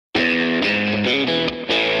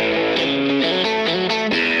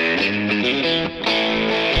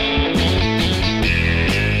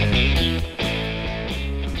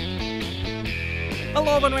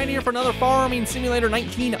Brandon here for another Farming Simulator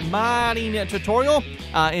 19 modding tutorial.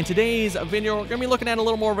 In today's video, we're going to be looking at a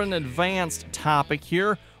little more of an advanced topic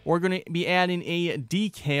here. We're going to be adding a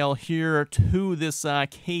decal here to this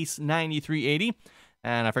case 9380.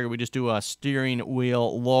 And I figured we'd just do a steering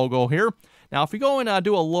wheel logo here. Now, if we go and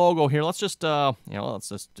do a logo here, let's just,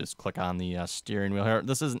 let's just click on the steering wheel here.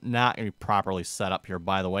 This is not going to be properly set up here,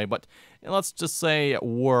 by the way, but let's just say it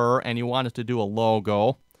were, and you wanted to do a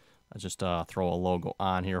logo. Let's just throw a logo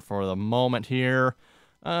on here for the moment here.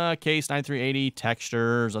 Case 9380,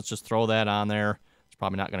 textures, let's just throw that on there. It's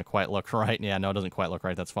probably not going to quite look right. Yeah, no, it doesn't quite look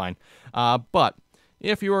right. That's fine. But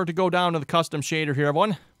if you were to go down to the custom shader here,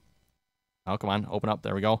 everyone. Oh, come on, open up.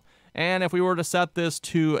 There we go. And if we were to set this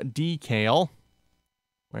to decal,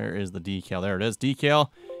 where is the decal? There it is,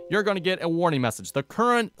 decal. You're going to get a warning message. The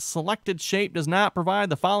current selected shape does not provide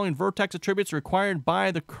the following vertex attributes required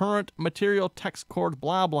by the current material text chords,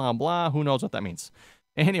 blah, blah, blah. Who knows what that means?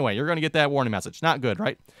 Anyway, you're going to get that warning message. Not good,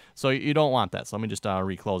 right? So you don't want that. So let me just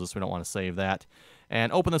reclose this. We don't want to save that.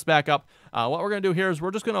 And open this back up. What we're going to do here is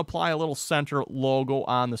we're just going to apply a little center logo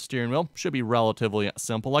on the steering wheel. Should be relatively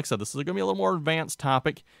simple. Like I said, this is going to be a little more advanced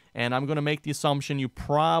topic. And I'm going to make the assumption you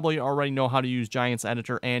probably already know how to use Giants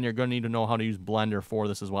Editor, and you're going to need to know how to use Blender for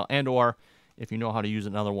this as well. And or if you know how to use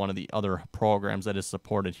another one of the other programs that is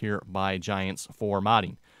supported here by Giants for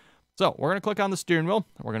modding. So we're going to click on the steering wheel.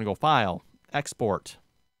 We're going to go File, Export.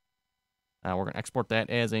 We're going to export that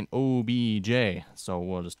as an OBJ. So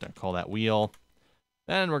we'll just call that wheel.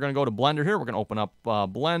 Then we're going to go to Blender here. We're going to open up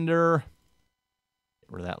Blender. Get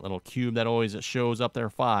rid of that little cube that always shows up there.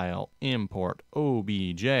 File, Import,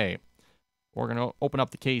 OBJ. We're going to open up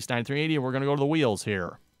the case 9380. We're going to go to the wheels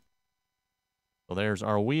here. So there's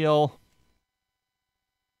our wheel.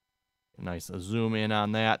 Nice zoom in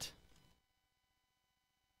on that.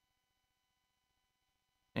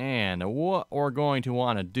 And what we're going to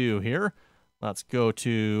want to do here, let's go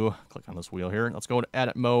to, click on this wheel here. Let's go to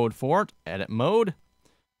edit mode for it. Edit mode.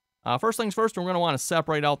 First things first, we're going to want to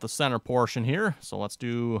separate out the center portion here. So let's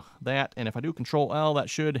do that. And if I do Control L, that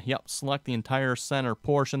should, select the entire center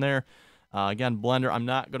portion there. Again, Blender, I'm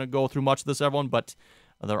not going to go through much of this, everyone, but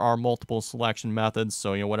there are multiple selection methods.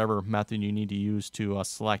 So, whatever method you need to use to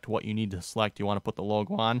select what you need to select, you want to put the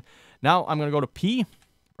logo on. Now, I'm going to go to P.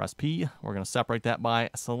 Press P. We're going to separate that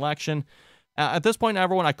by selection. At this point,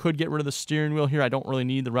 everyone, I could get rid of the steering wheel here. I don't really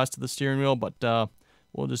need the rest of the steering wheel, but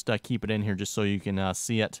we'll just keep it in here just so you can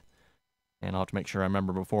see it. And I'll have to make sure I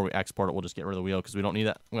remember before we export it, we'll just get rid of the wheel because we don't need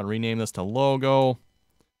that. I'm going to rename this to logo.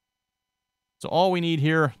 So all we need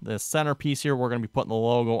here, the center piece here, we're going to be putting the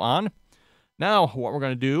logo on. Now, what we're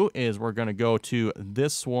going to do is we're going to go to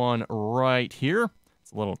this one right here.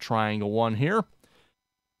 It's a little triangle one here.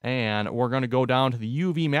 And we're going to go down to the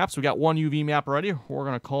UV map. So we got one UV map already. We're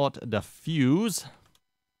going to call it diffuse.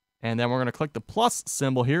 And then we're going to click the plus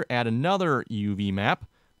symbol here, add another UV map.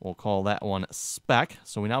 We'll call that one spec.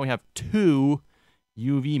 So now we have two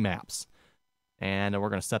UV maps. And we're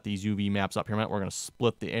going to set these UV maps up here. We're going to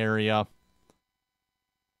split the area.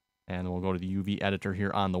 And we'll go to the UV editor here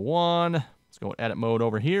on the one. Let's go edit mode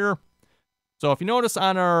over here. So if you notice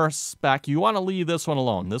on our spec, you want to leave this one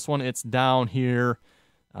alone. This one, it's down here.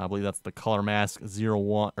 I believe that's the color mask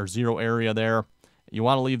 01 or 0 area there. You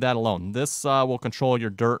want to leave that alone. This will control your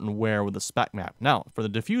dirt and wear with the spec map. Now, for the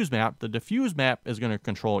diffuse map is going to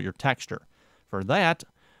control your texture. For that,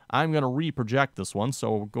 I'm going to reproject this one.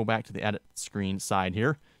 So we'll go back to the edit screen side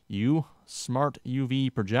here. Smart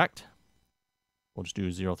UV project. We'll just do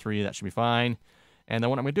 03. That should be fine. And then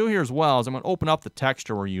what I'm going to do here as well is I'm going to open up the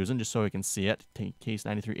texture we're using just so we can see it. Take case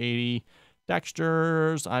 9380.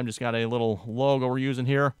 Textures. I've just got a little logo we're using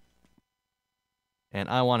here. And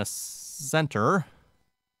I want to center.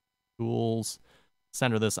 Tools,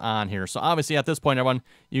 center this on here. So obviously at this point, everyone,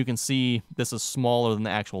 you can see this is smaller than the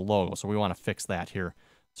actual logo. So we want to fix that here.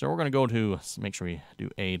 So we're going to go to, make sure we do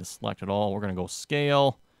A to select it all. We're going to go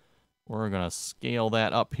scale. We're going to scale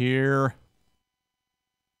that up here.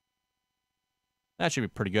 That should be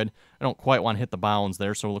pretty good. I don't quite want to hit the bounds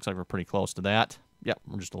there, so it looks like we're pretty close to that. Yep,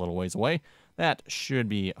 we're just a little ways away. That should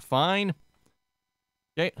be fine.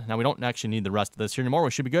 Okay, now we don't actually need the rest of this here anymore.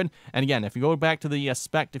 We should be good. And again, if you go back to the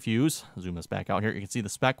spec diffuse, zoom this back out here, you can see the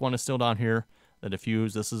spec one is still down here. The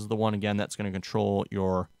diffuse, this is the one, again, that's going to control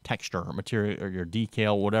your texture, or material, or your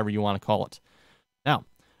decal, whatever you want to call it. Now,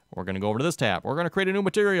 we're going to go over to this tab. We're going to create a new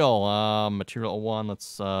material. Material 1,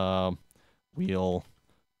 let's wheel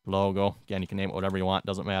logo. Again, you can name it whatever you want,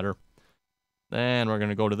 doesn't matter. Then we're going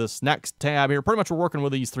to go to this next tab here. Pretty much we're working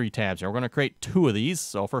with these three tabs here. We're going to create two of these.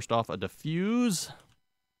 So first off, a diffuse.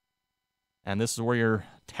 And this is where your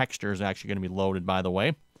texture is actually going to be loaded, by the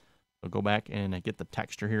way. So go back and get the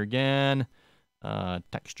texture here again.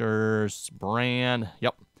 Textures, brand.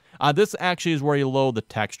 Yep. This actually is where you load the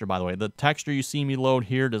texture, by the way. The texture you see me load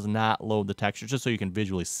here does not load the texture, just so you can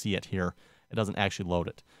visually see it here. It doesn't actually load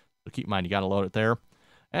it. So keep in mind, you got to load it there.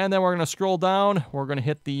 And then we're going to scroll down. We're going to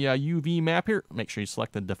hit the UV map here. Make sure you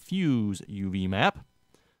select the diffuse UV map.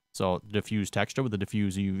 So diffuse texture with the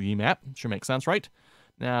diffuse UV map. Should make sense, right?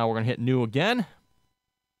 Now we're going to hit new again.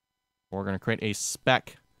 We're going to create a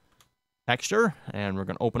spec texture, and we're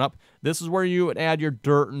going to open up. This is where you would add your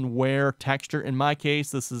dirt and wear texture. In my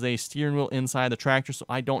case, this is a steering wheel inside the tractor, so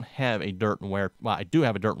I don't have a dirt and wear. Well, I do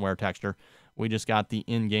have a dirt and wear texture. We just got the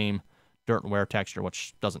in-game dirt and wear texture,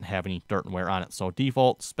 which doesn't have any dirt and wear on it. So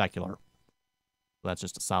default specular. So that's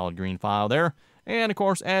just a solid green file there. And of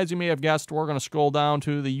course, as you may have guessed, we're going to scroll down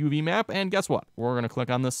to the UV map, and guess what? We're going to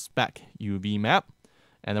click on this spec UV map,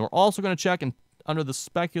 and then we're also going to check under the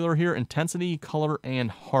specular here, intensity, color, and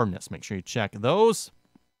hardness. Make sure you check those.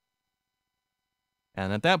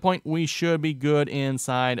 And at that point, we should be good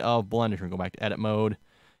inside of Blender. Here, go back to edit mode.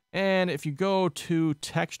 And if you go to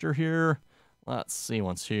texture here, let's see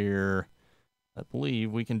what's here. I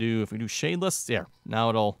believe we can do, if we do shadeless, yeah, now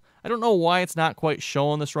it'll, I don't know why it's not quite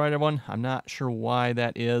showing this right, everyone. I'm not sure why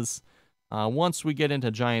that is. Once we get into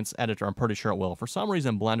Giants Editor, I'm pretty sure it will. For some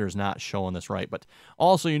reason, Blender's not showing this right. But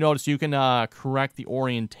also, you notice you can correct the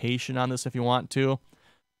orientation on this if you want to.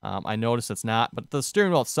 I noticed it's not, but the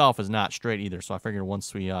steering wheel itself is not straight either. So I figured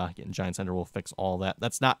once we get in Giants Editor, we'll fix all that.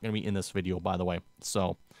 That's not going to be in this video, by the way.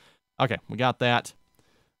 So, okay, we got that.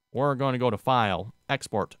 We're going to go to File,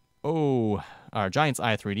 Export. Oh, our Giants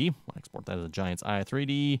i3D. We'll export that as a Giants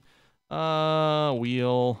i3D.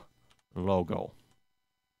 Wheel logo.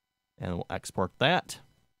 And we'll export that.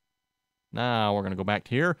 Now we're going to go back to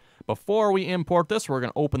here. Before we import this, we're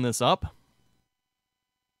going to open this up.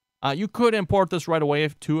 You could import this right away,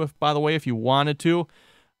 by the way, if you wanted to.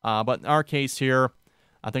 But in our case here,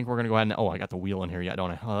 I think we're going to go ahead and... Oh, I got the wheel in here yet,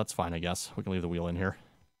 don't I? Oh, that's fine, I guess. We can leave the wheel in here.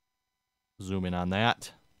 Zoom in on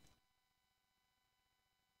that.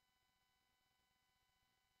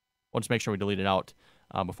 We'll just make sure we delete it out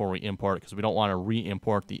before we import it, because we don't want to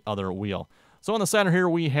re-import the other wheel. So in the center here,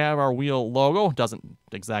 we have our wheel logo. Doesn't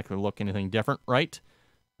exactly look anything different, right?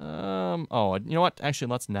 Oh, you know what?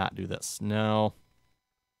 Actually, let's not do this. No.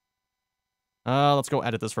 Let's go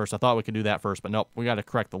edit this first. I thought we could do that first, but nope. We got to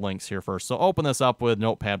correct the links here first. So open this up with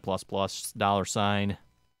Notepad++, $,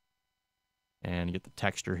 and get the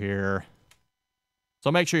texture here.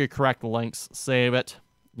 So make sure you correct the links, save it.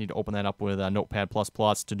 You need to open that up with Notepad++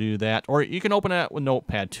 to do that. Or you can open it with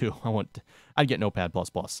Notepad too. I'd get Notepad++.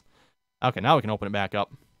 Okay, now we can open it back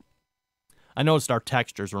up. I noticed our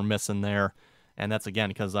textures were missing there, and that's again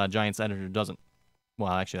because Giants Editor doesn't,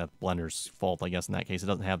 well, actually that's Blender's fault, I guess, in that case. It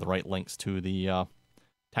doesn't have the right links to the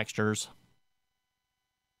textures.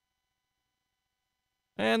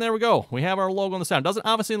 And there we go. We have our logo on the side. It doesn't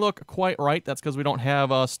obviously look quite right. That's because we don't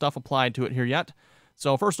have stuff applied to it here yet.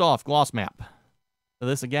 So first off, gloss map. So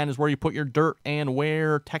this, again, is where you put your dirt and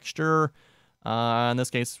wear texture. In this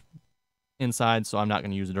case, inside, so I'm not going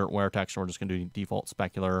to use a dirt wear texture. We're just going to do default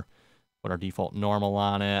specular, put our default normal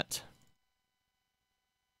on it.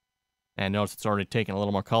 And notice it's already taken a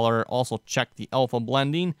little more color. Also check the alpha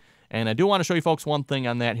blending. And I do want to show you folks one thing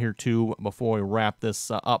on that here too before we wrap this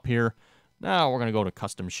up here. Now we're going to go to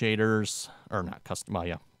custom shaders, or not custom, well,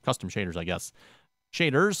 yeah, custom shaders, I guess.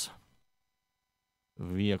 Shaders,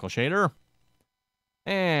 vehicle shader.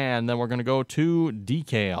 And then we're going to go to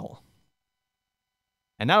Decal.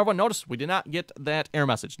 And now everyone notice we did not get that error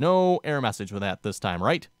message. No error message with that this time,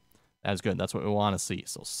 right? That's good. That's what we want to see.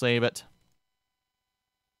 So save it.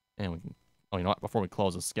 And we can, oh, you know what? Before we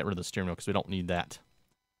close this, get rid of the steering wheel because we don't need that.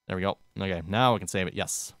 There we go. Okay, now we can save it.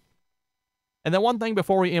 Yes. And then one thing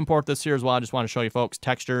before we import this here as well, I just want to show you folks,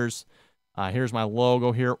 textures. Here's my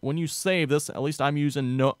logo here. When you save this, at least I'm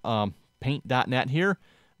using paint.net here.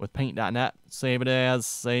 With paint.net, save it as,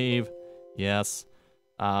 save, yes.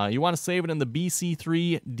 You want to save it in the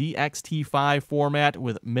BC3 DXT5 format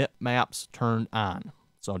with maps turned on.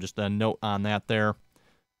 So just a note on that there.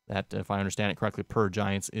 That, if I understand it correctly, per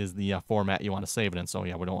Giants is the format you want to save it in. So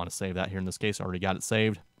yeah, we don't want to save that here in this case. I already got it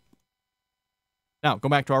saved. Now, go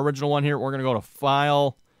back to our original one here. We're going to go to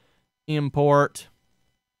File, Import,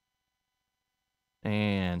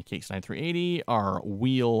 and Case 9380, our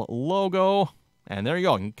wheel logo. And there you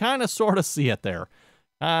go. You can kind of sort of see it there.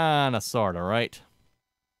 Kind of sort of, right?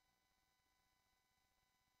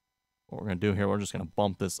 What we're going to do here, we're just going to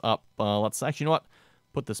bump this up. Let's actually, you know what?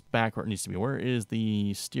 Put this back where it needs to be. Where is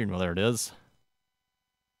the steering wheel? There it is.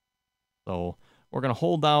 So we're going to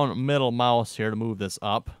hold down middle mouse here to move this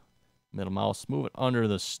up. Middle mouse, move it under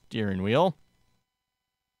the steering wheel.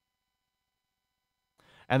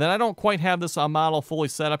 And then I don't quite have this model fully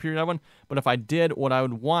set up here, Evan, but if I did, what I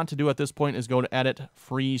would want to do at this point is go to Edit,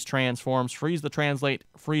 Freeze Transforms, freeze the Translate,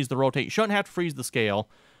 freeze the Rotate. You shouldn't have to freeze the scale,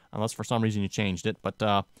 unless for some reason you changed it, but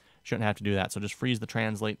shouldn't have to do that. So just freeze the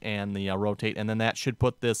Translate and the Rotate, and then that should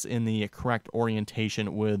put this in the correct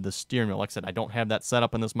orientation with the steering wheel. Like I said, I don't have that set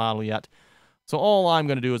up in this model yet. So all I'm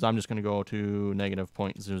going to do is I'm just going to go to negative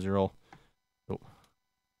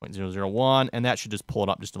 0.001, and that should just pull it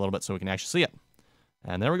up just a little bit so we can actually see it.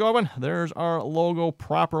 And there we go, everyone. There's our logo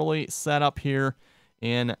properly set up here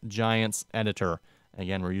in Giants Editor.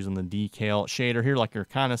 Again, we're using the Decal shader here like you're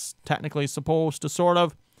kind of technically supposed to, sort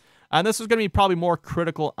of. And this is going to be probably more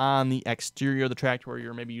critical on the exterior of the track where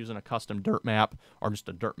you're maybe using a custom dirt map or just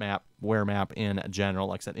a dirt map, wear map in general.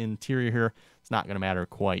 Like I said, interior here, it's not going to matter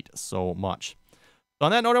quite so much. So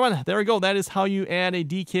on that note, everyone, there we go. That is how you add a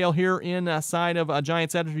decal here inside of a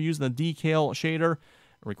Giants Editor using the Decal shader.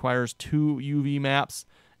 It requires 2 UV maps.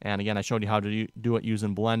 And again, I showed you how to do it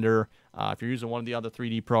using Blender. If you're using one of the other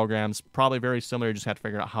 3D programs, probably very similar. You just have to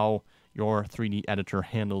figure out how your 3D editor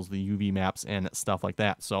handles the UV maps and stuff like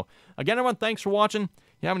that. So again, everyone, thanks for watching. If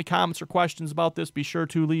you have any comments or questions about this, be sure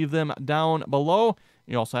to leave them down below.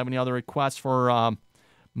 You also have any other requests for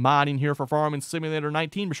modding here for Farming Simulator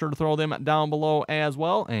 19, be sure to throw them down below as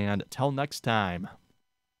well. And till next time.